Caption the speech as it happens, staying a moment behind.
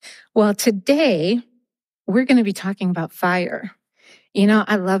Well, today we're going to be talking about fire.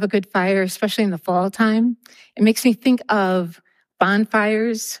 I love a good fire, especially in the fall time. It makes me think of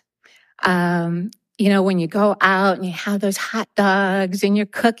bonfires. When you go out and you have those hot dogs and you're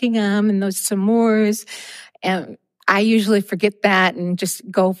cooking them and those s'mores. And I usually forget that and just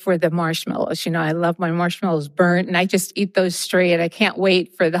go for the marshmallows. I love my marshmallows burnt and I just eat those straight. I can't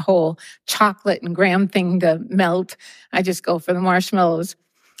wait for the whole chocolate and graham thing to melt. I just go for the marshmallows.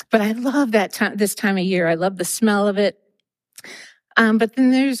 But I love this time of year. I love the smell of it. But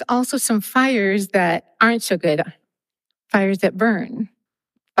then there's also some fires that aren't so good. Fires that burn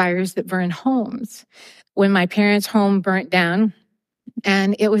homes. When my parents' home burnt down,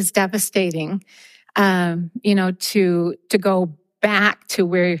 and it was devastating, to go back to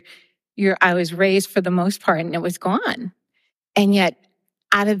where I was raised for the most part, and it was gone. And yet,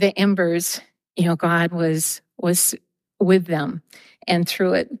 out of the embers, God was with them and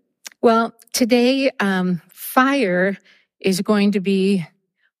through it. Well, today, fire is going to be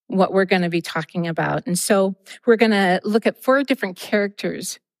what we're going to be talking about. And so we're going to look at 4 different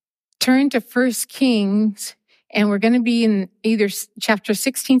characters. Turn to 1 Kings, and we're going to be in either chapter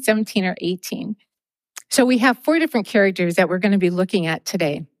 16, 17, or 18. So we have 4 different characters that we're going to be looking at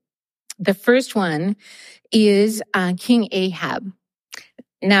today. The first one is King Ahab.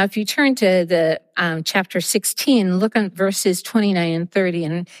 Now, if you turn to the chapter 16, look at verses 29 and 30,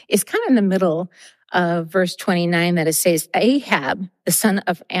 and it's kind of in the middle of verse 29 that it says, Ahab, the son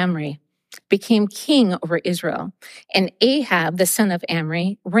of Omri, became king over Israel. And Ahab, the son of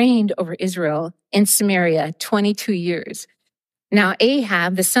Omri, reigned over Israel in Samaria 22 years. Now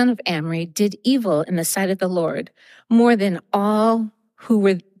Ahab, the son of Omri, did evil in the sight of the Lord more than all who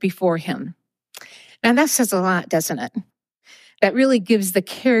were before him. Now that says a lot, doesn't it? That really gives the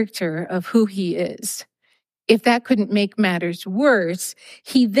character of who he is. If that couldn't make matters worse,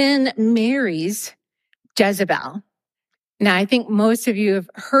 he then marries Jezebel. Now, I think most of you have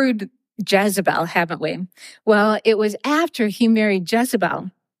heard Jezebel, haven't we? Well, it was after he married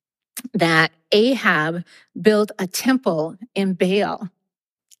Jezebel that Ahab built a temple in Baal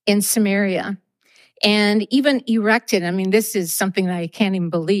in Samaria and even erected, this is something that I can't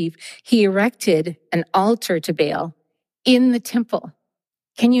even believe, he erected an altar to Baal in the temple.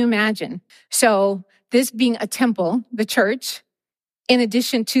 Can you imagine? So this being a temple, the church, in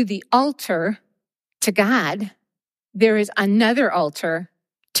addition to the altar to God, there is another altar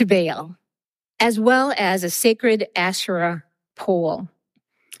to Baal, as well as a sacred Asherah pole.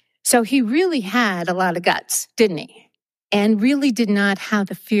 So he really had a lot of guts, didn't he? And really did not have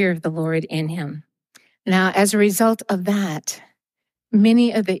the fear of the Lord in him. Now, as a result of that,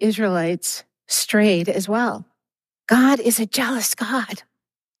 many of the Israelites strayed as well. God is a jealous God.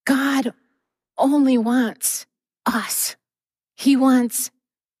 God only wants us. He wants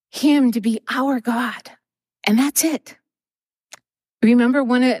him to be our God. And that's it. Remember,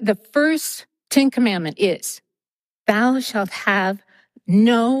 one of the first 10 commandment is, thou shalt have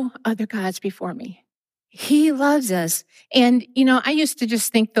no other gods before me. He loves us. And, I used to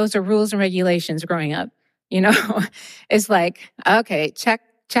just think those are rules and regulations growing up. It's like, okay, check,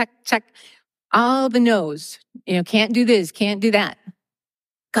 check, check. All the no's, can't do this, can't do that.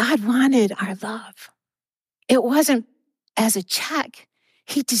 God wanted our love. It wasn't as a check.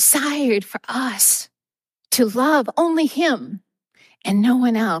 He desired for us to love only him and no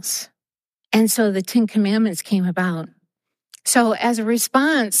one else. And so the 10 commandments came about. So as a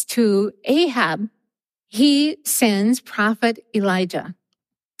response to Ahab, he sends prophet Elijah.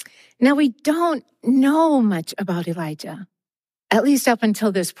 Now we don't know much about Elijah, at least up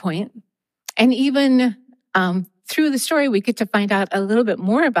until this point. And even through the story, we get to find out a little bit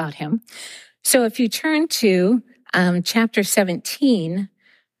more about him. So if you turn to chapter 17,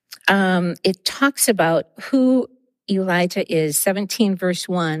 it talks about who Elijah is. 17 verse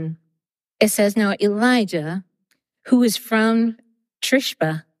 1. It says, now Elijah, who is from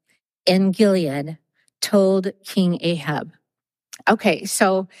Tishbe in Gilead, told King Ahab. Okay,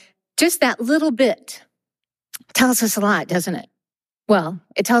 so just that little bit tells us a lot, doesn't it? Well,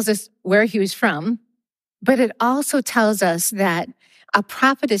 it tells us where he was from, but it also tells us that a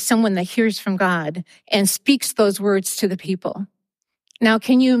prophet is someone that hears from God and speaks those words to the people. Now,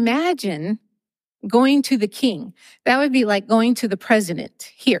 can you imagine going to the king? That would be like going to the president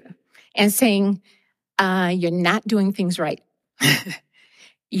here and saying, you're not doing things right.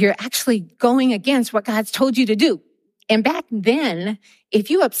 You're actually going against what God's told you to do. And back then, if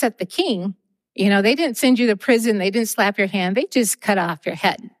you upset the king, they didn't send you to prison. They didn't slap your hand. They just cut off your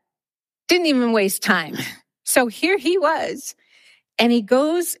head. Didn't even waste time. So here he was, and he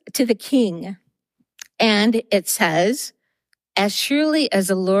goes to the king, and it says, As surely as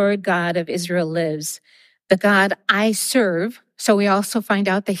the Lord God of Israel lives, the God I serve, so we also find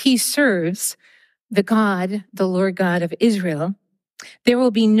out that he serves the God, the Lord God of Israel, there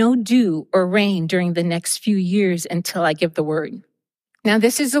will be no dew or rain during the next few years until I give the word. Now,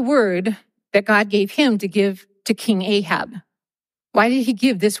 this is the word that God gave him to give to King Ahab. Why did he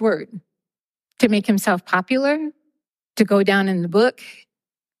give this word? To make himself popular? To go down in the book?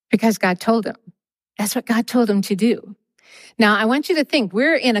 Because God told him. That's what God told him to do. Now, I want you to think,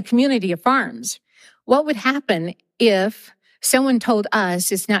 we're in a community of farms. What would happen if someone told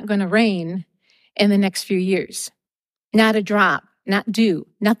us it's not going to rain in the next few years? Not a drop, not dew,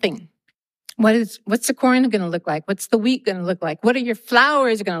 nothing. What's the corn going to look like? What's the wheat going to look like? What are your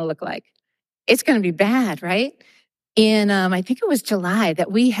flowers going to look like? It's going to be bad, right? In, I think it was July,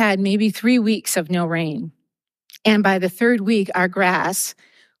 that we had maybe 3 weeks of no rain. And by the third week, our grass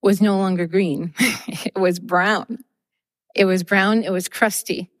was no longer green. It was brown. It was brown. It was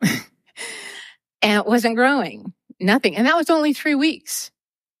crusty. And it wasn't growing. Nothing. And that was only 3 weeks.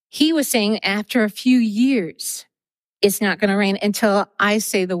 He was saying after a few years, it's not going to rain until I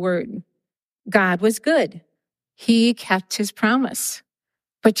say the word. God was good. He kept his promise.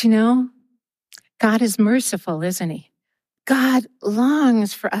 But God is merciful, isn't he? God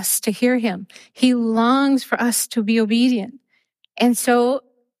longs for us to hear him. He longs for us to be obedient. And so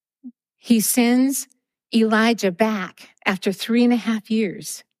he sends Elijah back after 3.5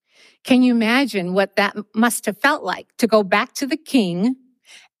 years. Can you imagine what that must have felt like to go back to the king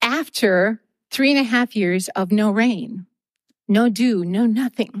after 3.5 years of no rain, no dew, no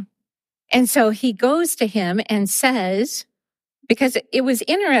nothing? And so he goes to him and says, because it was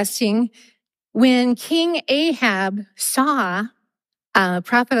interesting, when King Ahab saw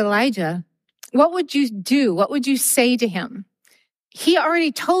Prophet Elijah, what would you do? What would you say to him? He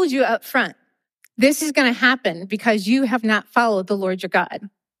already told you up front, this is going to happen because you have not followed the Lord your God.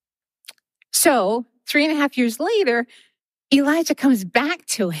 So 3.5 years later, Elijah comes back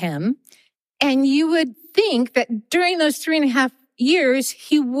to him, and you would think that during those 3.5 years,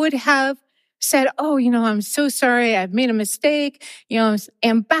 he would have said, oh, I'm so sorry. I've made a mistake,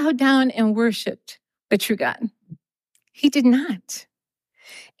 and bowed down and worshiped the true God. He did not.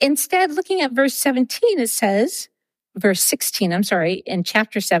 Instead, looking at verse 16, in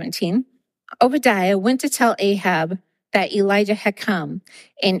chapter 17, Obadiah went to tell Ahab that Elijah had come,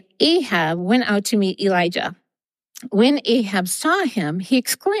 and Ahab went out to meet Elijah. When Ahab saw him, he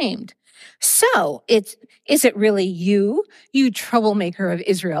exclaimed, so is it really you troublemaker of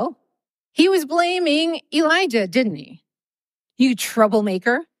Israel? He was blaming Elijah, didn't he? You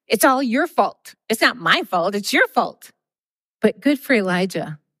troublemaker. It's all your fault. It's not my fault. It's your fault. But good for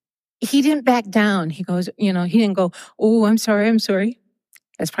Elijah. He didn't back down. He goes, he didn't go, oh, I'm sorry.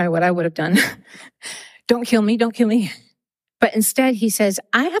 That's probably what I would have done. Don't kill me. But instead, he says,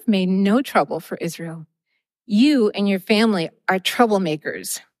 I have made no trouble for Israel. You and your family are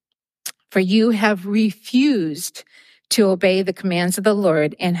troublemakers, for you have refused to obey the commands of the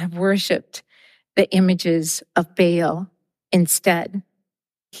Lord and have worshiped the images of Baal instead.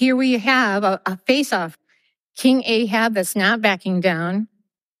 Here we have a face-off. King Ahab that's not backing down.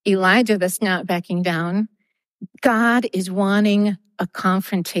 Elijah that's not backing down. God is wanting a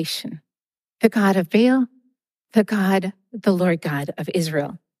confrontation. The God of Baal, the Lord God of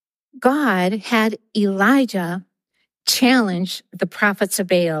Israel. God had Elijah challenge the prophets of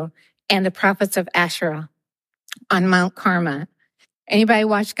Baal and the prophets of Asherah on Mount Carmel. Anybody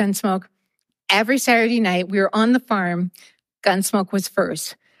watch Gunsmoke? Every Saturday night, we were on the farm. Gunsmoke was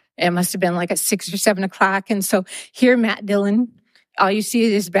first. It must have been like at 6 or 7 o'clock. And so here, Matt Dillon, all you see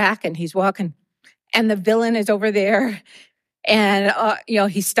is his back, and he's walking. And the villain is over there. And,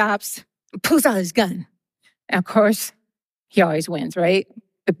 he stops, pulls out his gun. And of course, he always wins, right?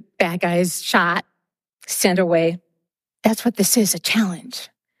 The bad guy is shot, sent away. That's what this is, a challenge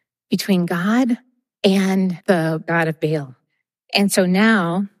between God and the God of Baal. And so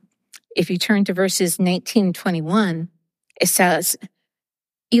now, if you turn to verses 19-21, it says,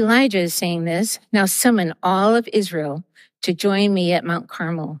 Elijah is saying this, now summon all of Israel to join me at Mount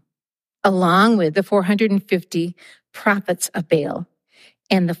Carmel, along with the 450 prophets of Baal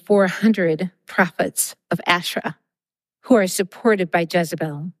and the 400 prophets of Asherah, who are supported by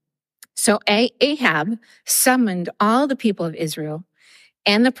Jezebel. So Ahab summoned all the people of Israel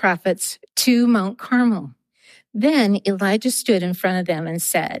and the prophets to Mount Carmel. Then Elijah stood in front of them and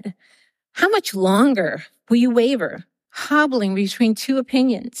said, how much longer will you waver, hobbling between two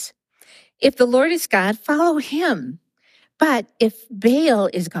opinions? If the Lord is God, follow him. But if Baal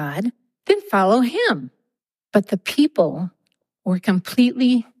is God, then follow him. But the people were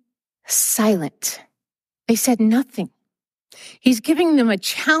completely silent. They said nothing. He's giving them a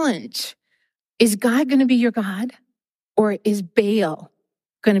challenge. Is God going to be your God? Or is Baal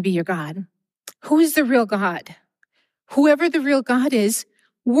going to be your God? Who is the real God? Whoever the real God is,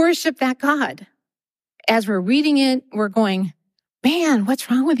 worship that God. As we're reading it, we're going, man, what's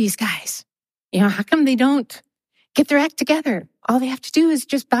wrong with these guys? How come they don't get their act together? All they have to do is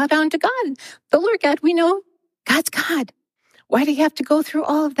just bow down to God. The Lord God, we know God's God. Why do you have to go through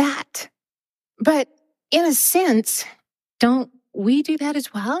all of that? But in a sense, don't we do that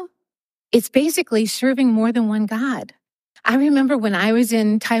as well? It's basically serving more than one God. I remember when I was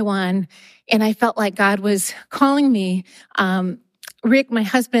in Taiwan and I felt like God was calling me. Rick, my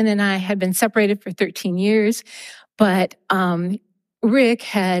husband, and I had been separated for 13 years, but Rick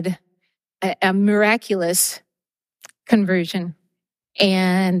had a miraculous conversion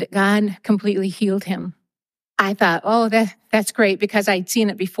and God completely healed him. I thought, oh, that's great because I'd seen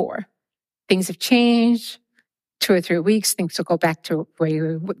it before. Things have changed. 2 or 3 weeks, things will go back to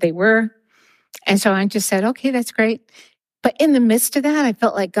where they were. And so I just said, okay, that's great. But in the midst of that, I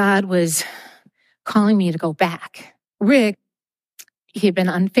felt like God was calling me to go back. Rick, he had been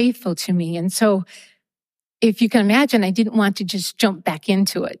unfaithful to me. And so if you can imagine, I didn't want to just jump back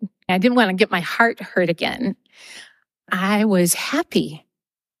into it. I didn't want to get my heart hurt again. I was happy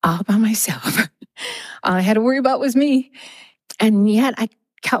all by myself. All I had to worry about was me. And yet I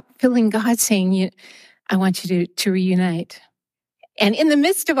kept feeling God saying, I want you to reunite. And in the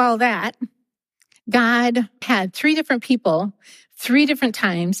midst of all that, God had 3 different people, 3 different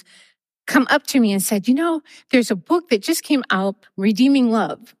times, come up to me and said, there's a book that just came out, Redeeming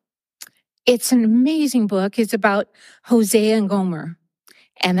Love. It's an amazing book. It's about Hosea and Gomer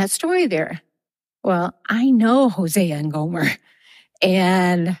and that story there. Well, I know Hosea and Gomer.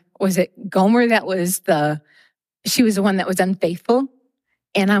 And was it Gomer she was the one that was unfaithful?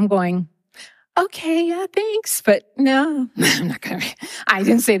 And I'm going, okay, yeah, thanks. But no, I'm not going to. I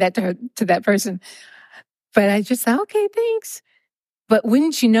didn't say that to that person. But I just thought, okay, thanks. But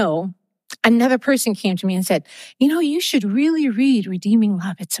wouldn't you know, another person came to me and said, you should really read Redeeming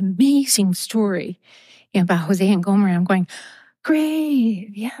Love. It's an amazing story about Hosea and Gomer. I'm going,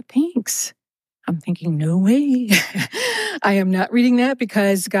 great. Yeah, thanks. I'm thinking, no way. I am not reading that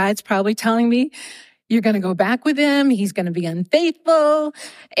because God's probably telling me you're going to go back with him. He's going to be unfaithful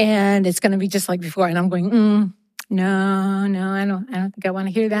and it's going to be just like before. And I'm going, no, I don't think I want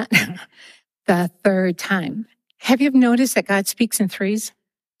to hear that. The 3rd time. Have you ever noticed that God speaks in 3s?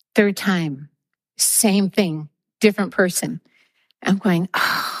 3rd time, same thing, different person. I'm going,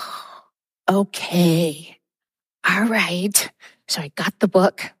 oh, okay. All right. So I got the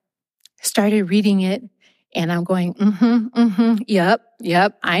book, started reading it, and I'm going, yep,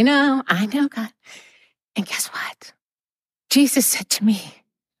 I know, God. And guess what? Jesus said to me,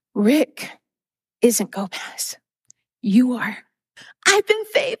 Rick isn't Gomez. You are. I've been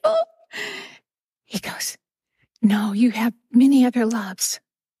faithful. He goes, no, you have many other loves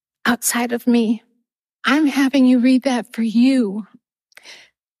outside of me. I'm having you read that for you.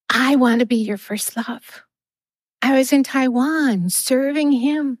 I want to be your first love. I was in Taiwan serving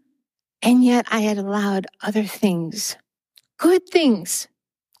him, and yet I had allowed other things, good things,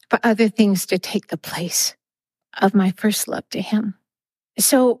 but other things to take the place of my first love to him.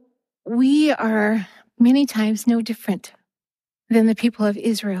 So we are many times no different than the people of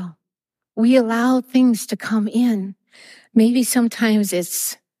Israel. We allow things to come in. Maybe sometimes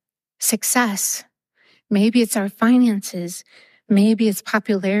it's success. Maybe it's our finances. Maybe it's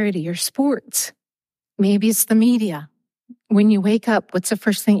popularity or sports. Maybe it's the media. When you wake up, what's the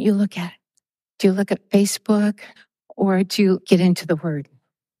first thing you look at? Do you look at Facebook or do you get into the Word?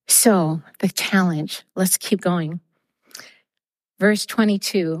 So the challenge, let's keep going. Verse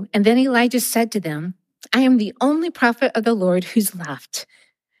 22, and then Elijah said to them, I am the only prophet of the Lord who's left.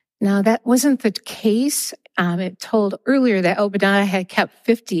 Now that wasn't the case. It told earlier that Obadiah had kept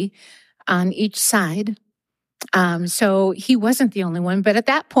 50 on each side. So he wasn't the only one. But at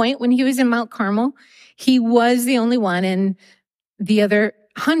that point, when he was in Mount Carmel, he was the only one and the other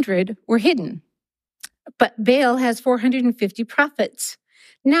 100 were hidden. But Baal has 450 prophets.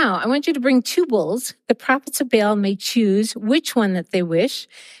 Now, I want you to bring 2 bulls. The prophets of Baal may choose which one that they wish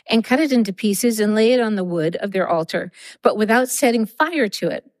and cut it into pieces and lay it on the wood of their altar, but without setting fire to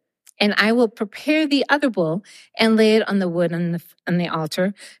it. And I will prepare the other bull and lay it on the wood on the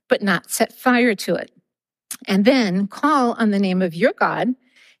altar, but not set fire to it. And then call on the name of your God,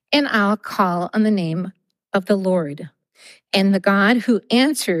 and I'll call on the name of the Lord. And the God who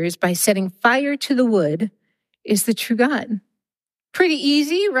answers by setting fire to the wood is the true God. Pretty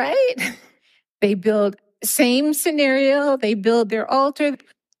easy, right? They build, same scenario, they build their altar,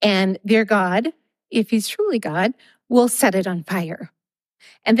 and their God, if he's truly God, we'll set it on fire.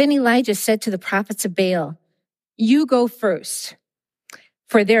 And then Elijah said to the prophets of Baal, you go first,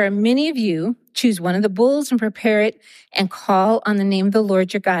 for there are many of you. Choose one of the bulls and prepare it and call on the name of the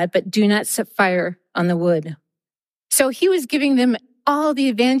Lord your God, but do not set fire on the wood. So he was giving them all the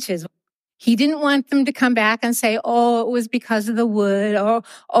advantages. He didn't want them to come back and say, oh, it was because of the wood, or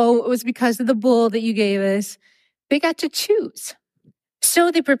oh, it was because of the bull that you gave us. They got to choose.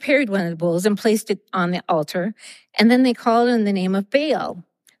 So they prepared one of the bulls and placed it on the altar, and then they called on the name of Baal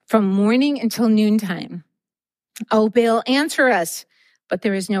from morning until noontime. Oh, Baal, answer us. But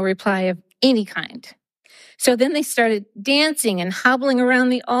there was no reply of any kind. So then they started dancing and hobbling around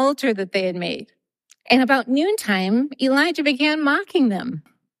the altar that they had made. And about noontime, Elijah began mocking them.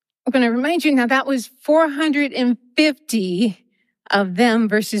 I'm going to remind you now that was 450 of them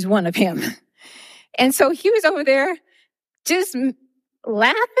versus one of him. And so he was over there just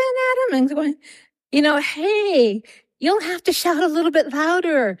laughing at him and going, hey, you'll have to shout a little bit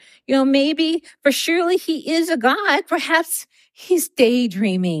louder. Maybe, for surely he is a God. Perhaps he's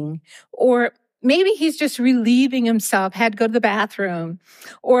daydreaming, or maybe he's just relieving himself, had to go to the bathroom,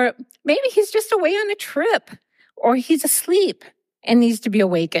 or maybe he's just away on a trip, or he's asleep and needs to be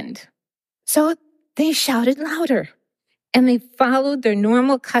awakened. So they shouted louder, and they followed their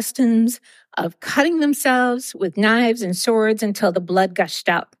normal customs of cutting themselves with knives and swords until the blood gushed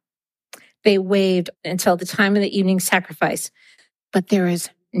out. They waved until the time of the evening sacrifice, but there is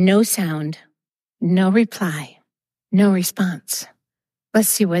no sound, no reply, no response. Let's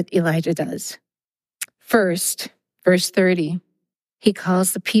see what Elijah does. First, verse 30, he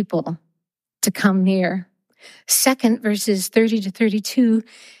calls the people to come near. Second, verses 30 to 32,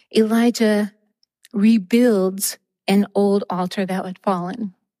 Elijah rebuilds an old altar that had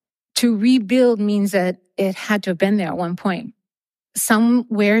fallen. To rebuild means that it had to have been there at one point.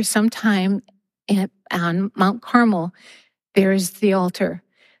 Somewhere, sometime on Mount Carmel, there is the altar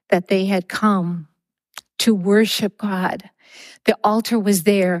that they had come to worship God. The altar was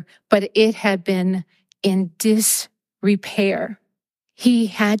there, but it had been in disrepair. He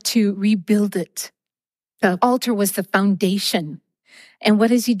had to rebuild it. The altar was the foundation. And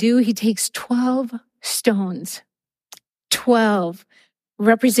what does he do? He takes 12 stones, 12,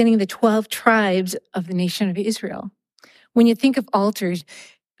 representing the 12 tribes of the nation of Israel. When you think of altars,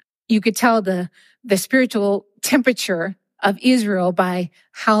 you could tell the spiritual temperature of Israel by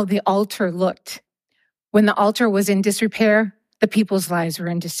how the altar looked. When the altar was in disrepair, the people's lives were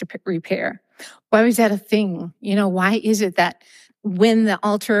in disrepair. Why was that a thing? Why is it that when the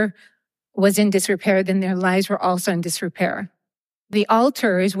altar was in disrepair, then their lives were also in disrepair? The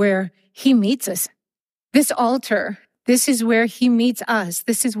altar is where he meets us. This altar, this is where he meets us.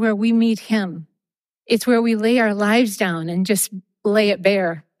 This is where we meet him. It's where we lay our lives down and just lay it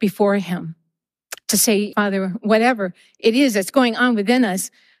bare before him to say, Father, whatever it is that's going on within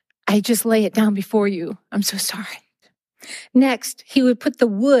us, I just lay it down before you. I'm so sorry. Next, he would put the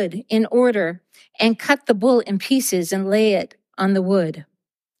wood in order and cut the bull in pieces and lay it on the wood.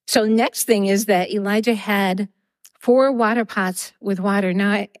 So next thing is that Elijah had 4 water pots with water.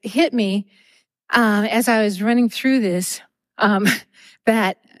 Now, it hit me as I was running through this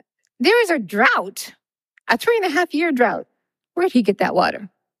that there is a drought, a 3.5-year drought. Where'd he get that water?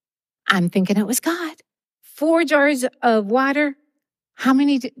 I'm thinking it was God. 4 jars of water. How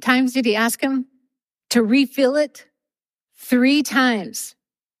many times did he ask him to refill it? 3 times.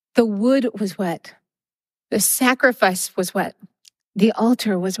 The wood was wet. The sacrifice was wet. The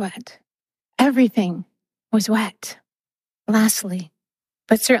altar was wet. Everything was wet. Lastly,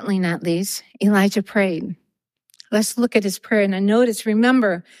 but certainly not least, Elijah prayed. Let's look at his prayer. And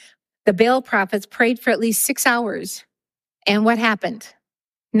remember, the Baal prophets prayed for at least 6 hours. And what happened?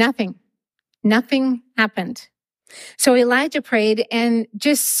 Nothing. Nothing happened. So Elijah prayed, and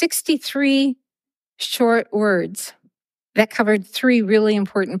just 63 short words that covered 3 really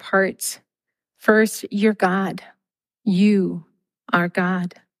important parts. First, you're God. You are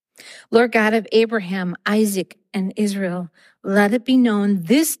God. Lord God of Abraham, Isaac, and Israel, let it be known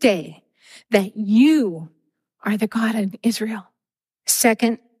this day that you are the God of Israel.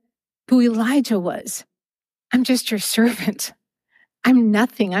 Second, who Elijah was. I'm just your servant. I'm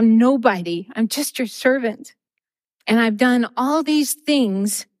nothing. I'm nobody. I'm just your servant. And I've done all these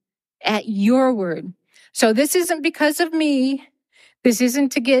things at your word. So this isn't because of me. This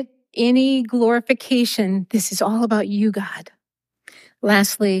isn't to get any glorification. This is all about you, God.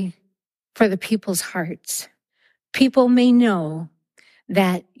 Lastly, for the people's hearts, people may know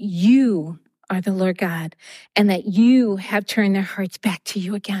that you are the Lord God and that you have turned their hearts back to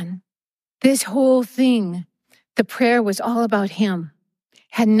you again. This whole thing, the prayer was all about him,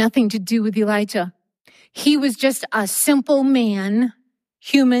 had nothing to do with Elijah. He was just a simple man,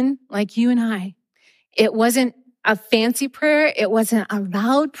 human like you and I. It wasn't a fancy prayer. It wasn't a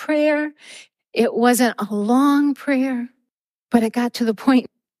loud prayer. It wasn't a long prayer, but it got to the point.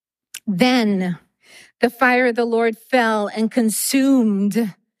 Then the fire of the Lord fell and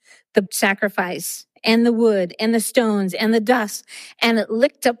consumed the sacrifice and the wood and the stones and the dust, and it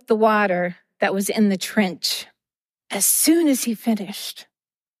licked up the water that was in the trench. As soon as he finished,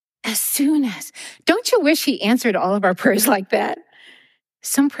 don't you wish he answered all of our prayers like that?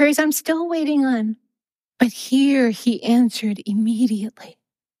 Some prayers I'm still waiting on, but here he answered immediately.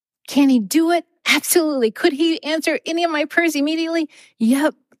 Can he do it? Absolutely. Could he answer any of my prayers immediately?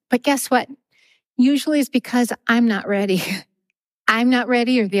 Yep. But guess what? Usually it's because I'm not ready. I'm not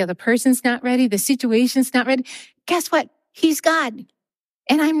ready, or the other person's not ready. The situation's not ready. Guess what? He's God,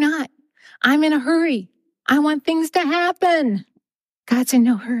 and I'm not. I'm in a hurry. I want things to happen. God's in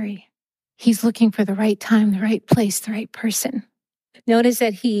no hurry. He's looking for the right time, the right place, the right person. Notice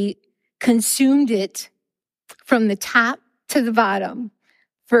that he consumed it from the top to the bottom.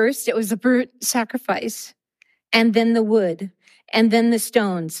 First, it was a burnt sacrifice, and then the wood, and then the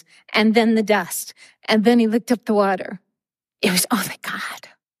stones, and then the dust, and then he licked up the water. It was only God.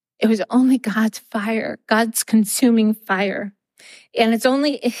 It was only God's fire, God's consuming fire. And it's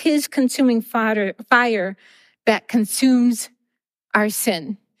only his consuming fire that consumes our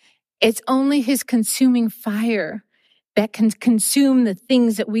sin. It's only his consuming fire that can consume the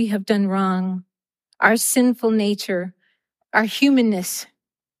things that we have done wrong, our sinful nature, our humanness.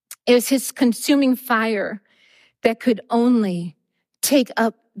 It was his consuming fire that could only take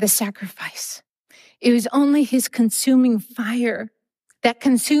up the sacrifice. It was only his consuming fire that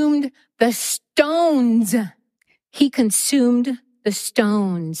consumed the stones. He consumed the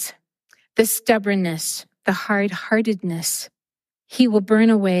stones, the stubbornness, the hard-heartedness. He will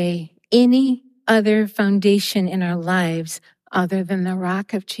burn away any other foundation in our lives other than the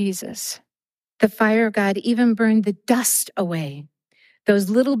rock of Jesus. The fire of God even burned the dust away,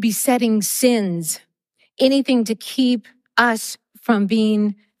 those little besetting sins, anything to keep us from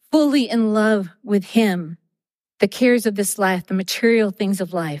being fully in love with him. The cares of this life, the material things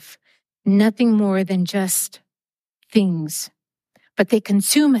of life, nothing more than just things. But they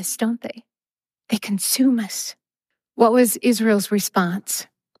consume us, don't they? They consume us. What was Israel's response?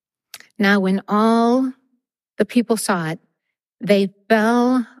 Now, when all the people saw it, they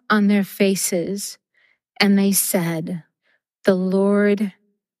fell on their faces and they said, "The Lord,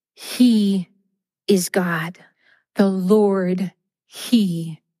 he is God. The Lord,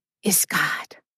 he is God."